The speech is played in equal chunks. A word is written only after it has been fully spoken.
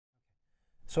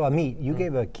So Amit, you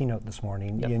gave a keynote this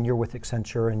morning, Yep. and you're with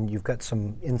Accenture, and you've got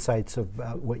some insights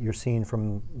about what you're seeing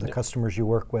from the Yep. customers you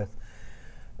work with.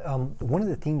 One of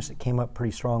the themes that came up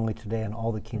pretty strongly today in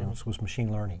all the keynotes was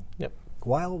machine learning. Yep.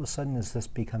 Why all of a sudden is this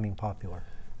becoming popular?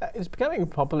 It's becoming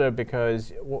popular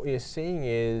because what we're seeing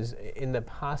is, in the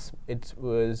past, it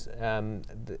was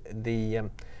the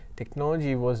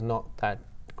technology was not that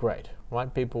great,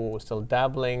 right? People were still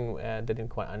dabbling, they didn't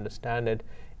quite understand it.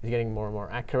 It's getting more and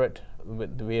more accurate.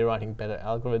 We're writing better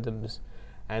algorithms.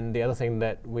 And the other thing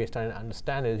that we're starting to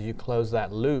understand is you close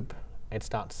that loop, it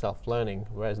starts self-learning.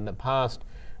 Whereas in the past,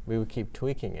 we would keep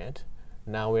tweaking it.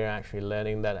 Now we're actually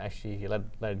learning that actually you let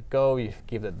it go, you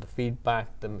give it the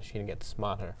feedback, the machine gets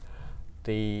smarter.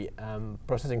 The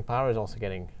processing power is also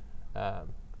getting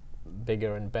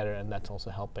bigger and better, and that's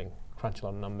also helping crunch a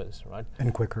lot of numbers, right?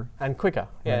 And quicker. And quicker,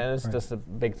 yeah, Right, and that's right. just the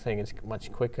big thing, it's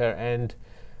much quicker. And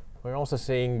we're also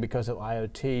seeing, because of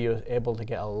IoT, you're able to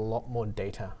get a lot more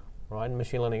data, right?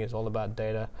 Machine learning is all about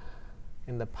data.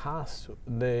 In the past,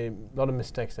 a lot of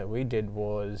mistakes that we did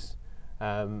was,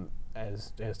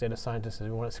 as data scientists, we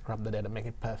want to scrub the data, make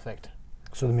it perfect.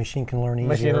 So the machine can learn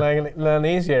easier. Machine learn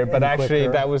easier, but and actually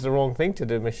quicker. that was the wrong thing to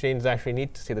do. Machines actually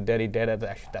need to see the dirty data.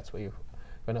 That's where you're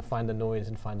going to find the noise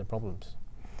and find the problems.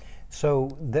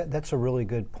 So that's a really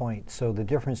good point. So the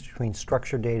difference between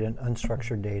structured data and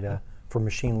unstructured data for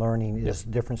machine learning is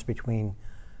the difference between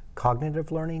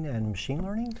cognitive learning and machine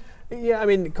learning? Yeah, I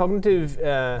mean, cognitive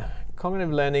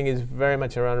learning is very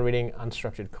much around reading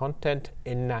unstructured content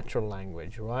in natural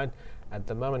language, right? At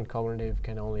the moment, cognitive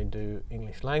can only do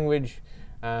English language,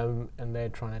 and they're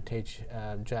trying to teach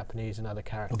Japanese and other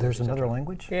characters. Oh, there's et another cetera.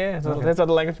 language? Yeah, Okay. there's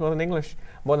other language more than English,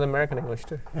 more than American English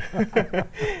too.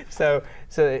 So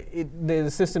the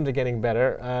systems are getting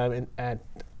better at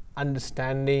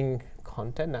understanding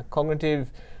content. Now,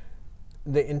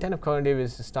 the intent of cognitive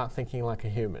is to start thinking like a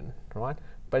human, right?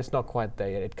 But it's not quite there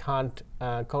yet. It can't.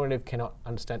 Cognitive cannot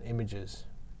understand images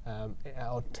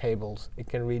or tables. It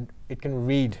can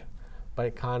read, but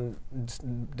it can't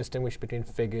distinguish between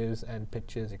figures and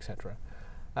pictures, etc.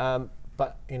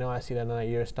 But I see that in a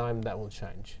year's time that will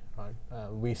change. Right?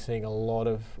 We're seeing a lot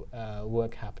of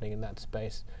work happening in that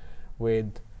space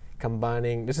with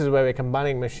combining. This is where we're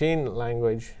combining machine learning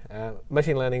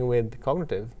with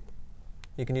cognitive.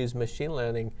 You can use machine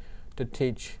learning to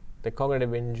teach the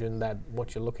cognitive engine that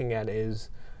what you're looking at is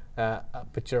a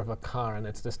picture of a car, and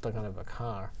it's just the kind of a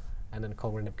car, and then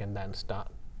cognitive can then start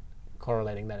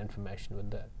correlating that information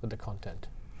with the content.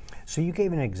 So you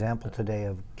gave an example today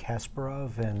of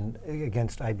Kasparov and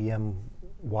against IBM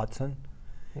Watson.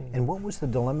 And what was the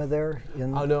dilemma there?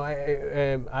 Oh no,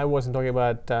 I wasn't talking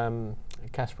about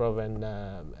Kasparov and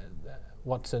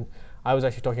Watson. I was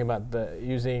actually talking about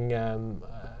using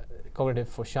cognitive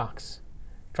for sharks,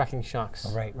 tracking sharks.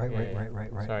 Oh, right.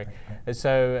 Sorry. Right.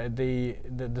 So the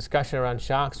discussion around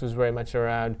sharks was very much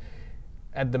around,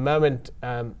 at the moment,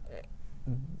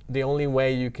 the only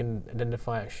way you can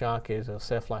identify a shark is a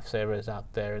surf lifesaver is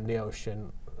out there in the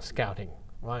ocean scouting,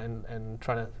 right, and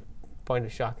trying to point a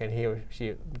shark, and he or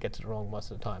she gets it wrong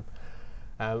most of the time.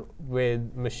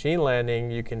 With machine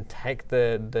learning, you can take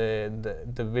the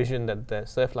vision that the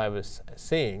surf diver is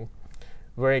seeing,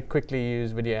 very quickly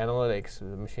use video analytics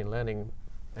with machine learning,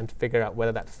 and figure out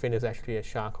whether that fin is actually a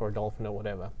shark or a dolphin or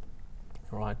whatever,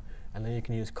 right? And then you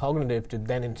can use cognitive to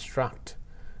then instruct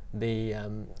the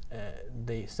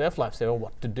surf lifesaver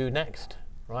what to do next,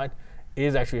 right?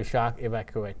 Is actually a shark,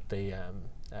 evacuate the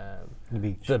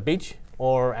beach,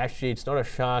 or actually it's not a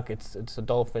shark, it's a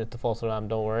dolphin, it's a false alarm,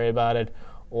 don't worry about it,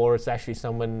 or it's actually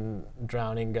someone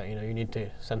drowning, you need to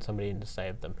send somebody in to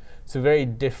save them. So very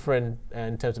different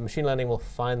in terms of machine learning will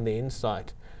find the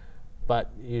insight,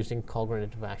 but using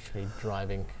cognitive actually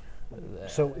driving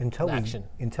So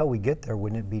until we get there,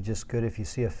 wouldn't it be just good if you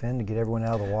see a fin to get everyone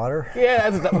out of the water? Yeah,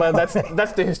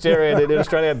 that's the hysteria in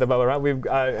Australia at the moment, right? We've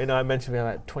I mentioned we had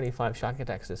like 25 shark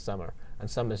attacks this summer, and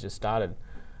summer's just started.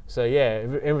 So yeah,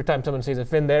 every time someone sees a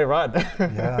fin there, run.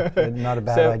 Yeah, not a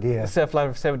bad idea.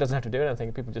 Self-lifesaver doesn't have to do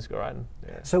anything; people just go run.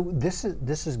 Yeah. So this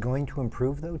is going to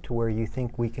improve though, to where you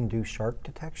think we can do shark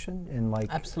detection and like.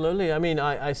 Absolutely. I mean,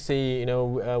 I see.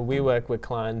 We work with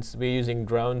clients. We're using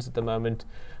drones at the moment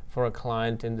for a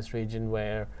client in this region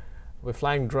where we're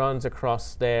flying drones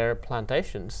across their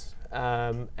plantations,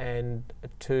 and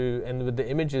with the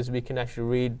images we can actually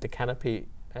read the canopy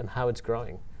and how it's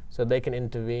growing, so they can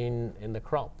intervene in the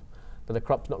crop. But the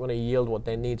crop's not going to yield what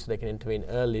they need, so they can intervene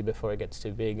early before it gets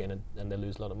too big and they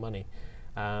lose a lot of money.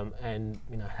 And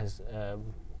has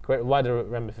great wider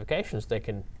ramifications. They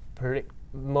can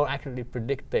more accurately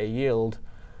predict their yield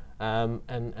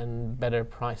and better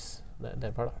price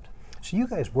their product. So you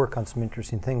guys work on some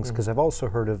interesting things, because I've also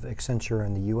heard of Accenture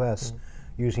in the U.S.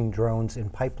 using drones in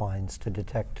pipelines to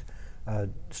detect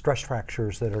stress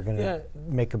fractures that are going to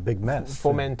make a big mess.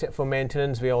 For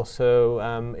maintenance, we also,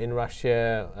 in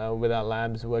Russia, with our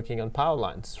labs, working on power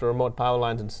lines, so remote power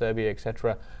lines in Serbia,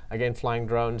 etc. Again, flying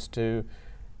drones to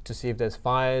see if there's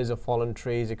fires or fallen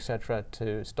trees, etc.,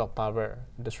 to stop power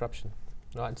disruption.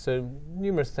 Right. So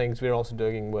numerous things. We're also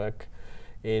doing work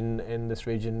in this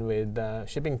region with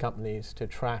shipping companies to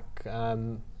track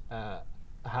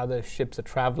how the ships are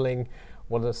traveling,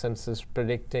 what are the sensors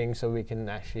predicting, so we can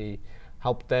actually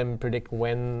help them predict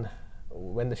when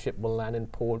the ship will land in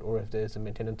port, or if there's a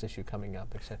maintenance issue coming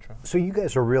up, etc. So you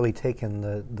guys are really taking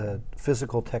the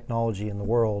physical technology in the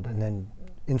world and then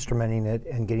instrumenting it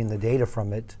and getting the data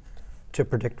from it to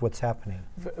predict what's happening.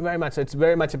 Very much. It's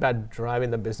very much about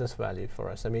driving the business value for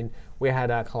us. I mean, we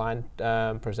had our client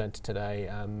present today.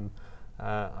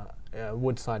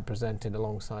 Woodside presented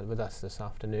alongside with us this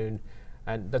afternoon,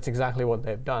 and that's exactly what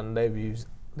they've done.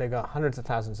 They've got hundreds of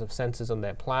thousands of sensors on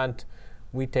their plant.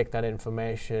 We take that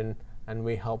information and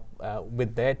we help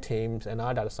with their teams and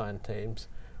our data science teams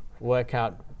work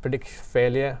out, predict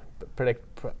failure,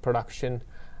 predict production,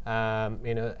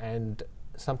 and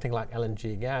something like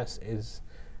LNG gas is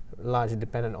largely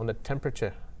dependent on the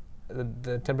temperature.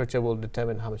 The temperature will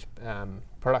determine how much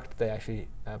product they actually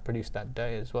produce that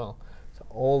day as well. So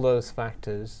all those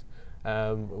factors,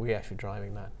 we're actually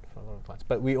driving that for a lot of clients.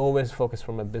 But we always focus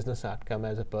from a business outcome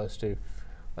as opposed to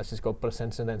let's just go put a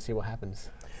sensor and then see what happens.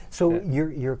 So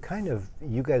you're kind of,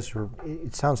 you guys are,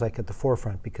 it sounds like at the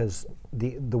forefront, because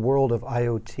the world of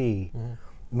IoT,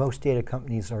 most data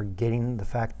companies are getting the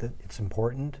fact that it's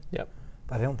important. Yep.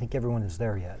 But I don't think everyone is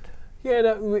there yet. Yeah,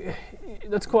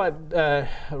 that's quite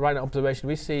right observation.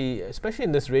 We see, especially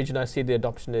in this region, I see the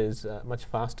adoption is much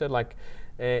faster. Like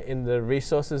in the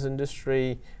resources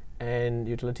industry and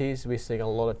utilities, we're seeing a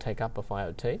lot of take up of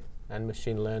IoT and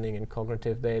machine learning and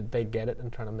cognitive. They get it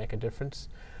and trying to make a difference.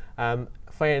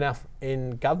 Fair enough,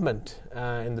 in government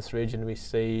in this region, we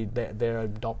see that they're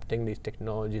adopting these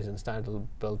technologies and starting to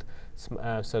build.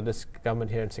 So this government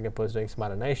here in Singapore is doing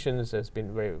Smarter Nations. It's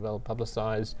been very well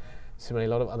publicized. Similarly, a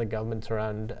lot of other governments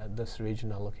around this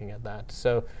region are looking at that.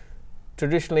 So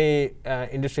traditionally,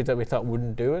 industries that we thought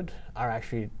wouldn't do it are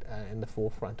actually in the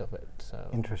forefront of it. So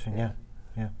interesting,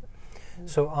 yeah.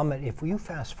 So Amit, if you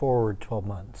fast forward 12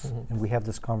 months and we have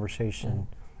this conversation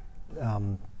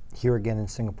here again in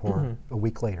Singapore a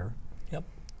week later,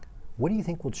 what do you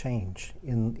think will change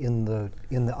in the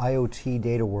IoT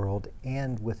data world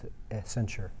and with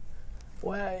Accenture?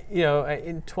 Well,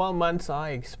 in 12 months, I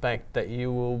expect that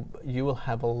you will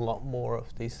have a lot more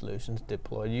of these solutions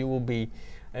deployed. You will be,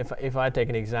 if I take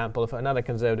an example, if another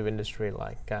conservative industry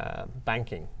like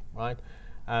banking, right?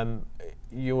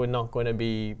 You are not going to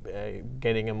be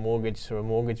getting a mortgage through a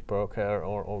mortgage broker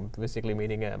or physically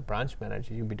meeting a branch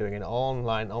manager. You'll be doing it all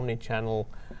online, omni-channel,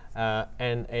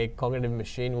 and a cognitive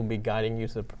machine will be guiding you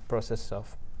through the process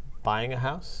of buying a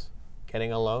house,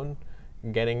 getting a loan,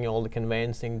 getting all the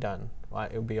conveyancing done. Right,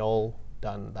 it'll be all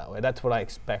done that way. That's what I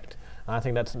expect. And I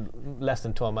think that's less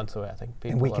than 12 months away. I think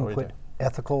people and we can already put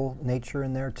ethical nature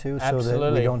in there too, Absolutely. so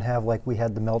that we don't have, like we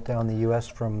had the meltdown in the U.S.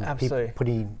 from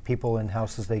putting people in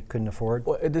houses they couldn't afford.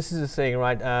 Well, this is the thing,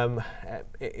 right?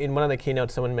 In one of the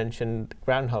keynotes, someone mentioned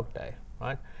Groundhog Day,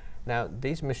 right? Now,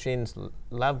 these machines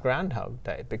love Groundhog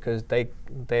Day because they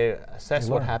assess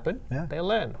what happened, they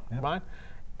learn, right?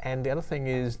 And the other thing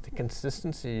is the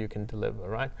consistency you can deliver,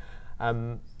 right?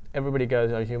 Everybody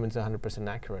goes, oh, humans are 100%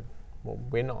 accurate. Well,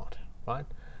 we're not, right?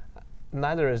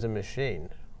 Neither is a machine.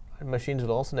 Right? Machines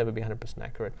will also never be 100%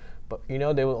 accurate, but they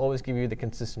will always give you the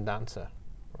consistent answer,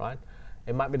 right?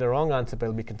 It might be the wrong answer, but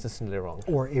it'll be consistently wrong.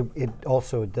 Or it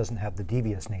also doesn't have the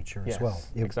devious nature as well.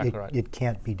 Exactly right. It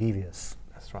can't be devious.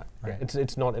 That's right. Yeah,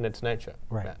 it's not in its nature.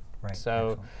 Right. Yeah. Right.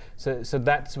 So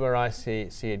that's where I see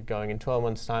it going. In 12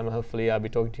 months' time, hopefully I'll be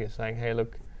talking to you saying, hey,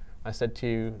 look, I said to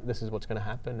you, this is what's going to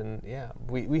happen. And yeah,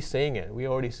 we're seeing it. We're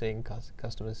already seeing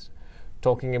customers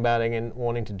talking about it and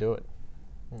wanting to do it.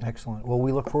 Excellent. Well,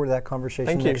 we look forward to that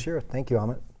conversation next year. Thank you,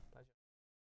 Amit.